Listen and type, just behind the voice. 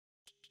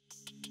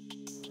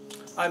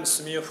I'm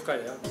Sumio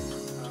Fukaya,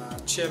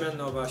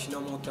 chairman of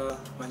Hino Motor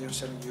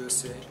Manufacturing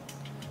USA,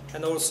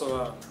 and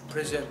also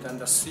president and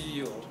the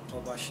CEO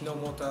of Hino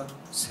Motor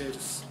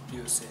Sales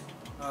USA.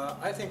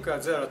 I think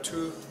there are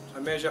two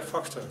major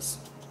factors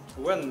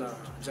when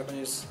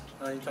Japanese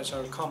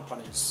international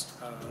companies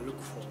look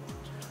for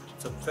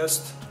the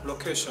best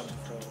location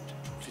for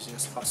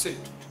business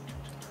facility.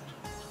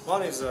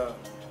 One is a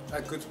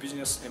good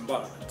business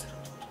environment.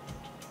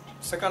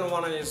 Second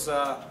one is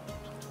a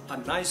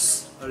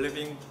nice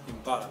living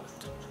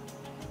environment,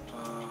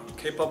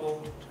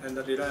 capable and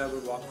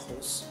reliable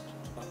workforce,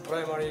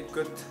 primary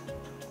good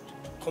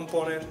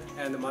component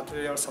and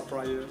material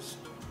suppliers,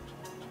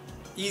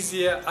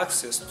 easier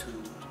access to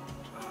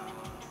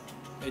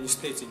any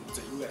states in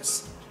the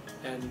US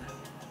and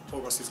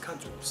overseas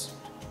countries,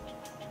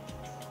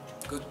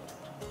 good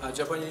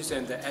Japanese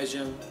and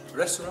Asian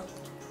restaurant,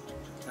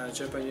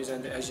 Japanese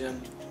and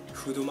Asian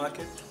food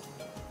market,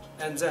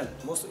 and then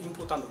most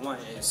important one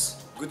is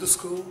good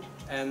school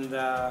and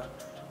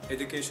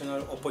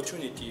educational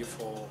opportunity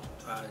for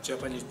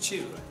Japanese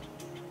children.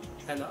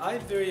 And I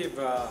believe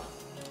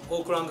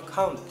Oakland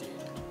County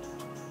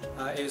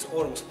is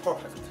almost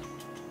perfect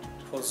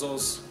for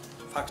those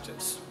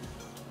factors.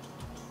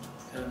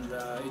 And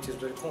it is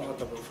very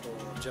comfortable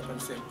for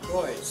Japanese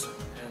employees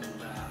and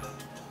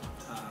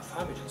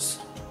families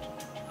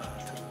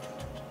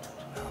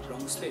to have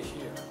long stay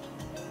here.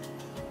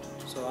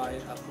 So I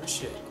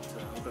appreciate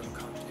Oakland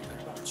County.